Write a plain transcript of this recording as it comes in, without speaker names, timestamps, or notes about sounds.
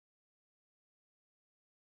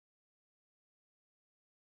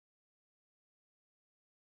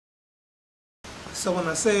So when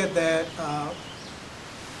I said that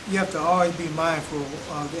you have to always be mindful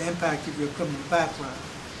of the impact of your criminal background,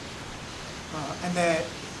 and that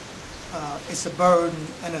it's a burden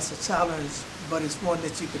and it's a challenge, but it's one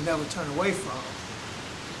that you can never turn away from.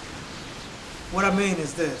 What I mean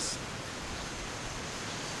is this: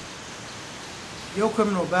 your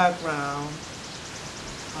criminal background,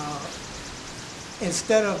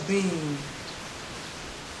 instead of being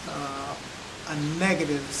a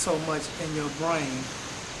negative so much in your brain,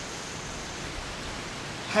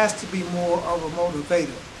 has to be more of a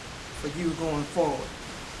motivator for you going forward.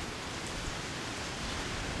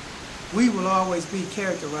 We will always be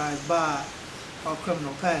characterized by our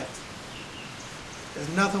criminal past.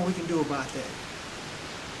 There's nothing we can do about that.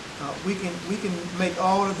 We can make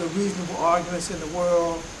all of the reasonable arguments in the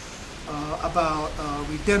world about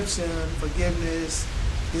redemption, forgiveness,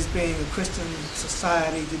 this being a Christian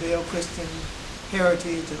society, Judeo-Christian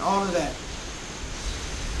heritage, and all of that.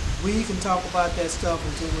 We can talk about that stuff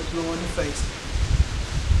until we're blue in the face.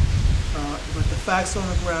 But the facts on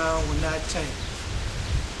the ground will not change.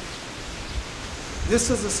 This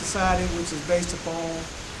is a society which is based upon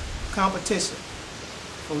competition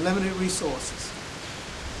for limited resources.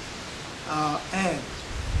 And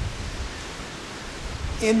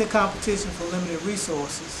in the competition for limited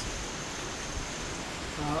resources,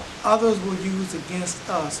 others will use against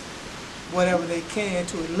us whatever they can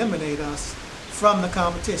to eliminate us from the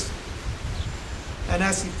competition. And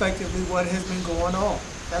that's effectively what has been going on.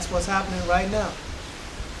 That's what's happening right now.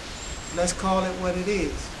 Let's call it what it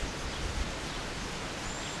is.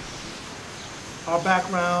 Our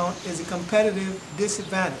background is a competitive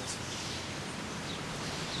disadvantage.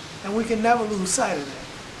 And we can never lose sight of that.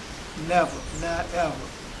 Never, not ever.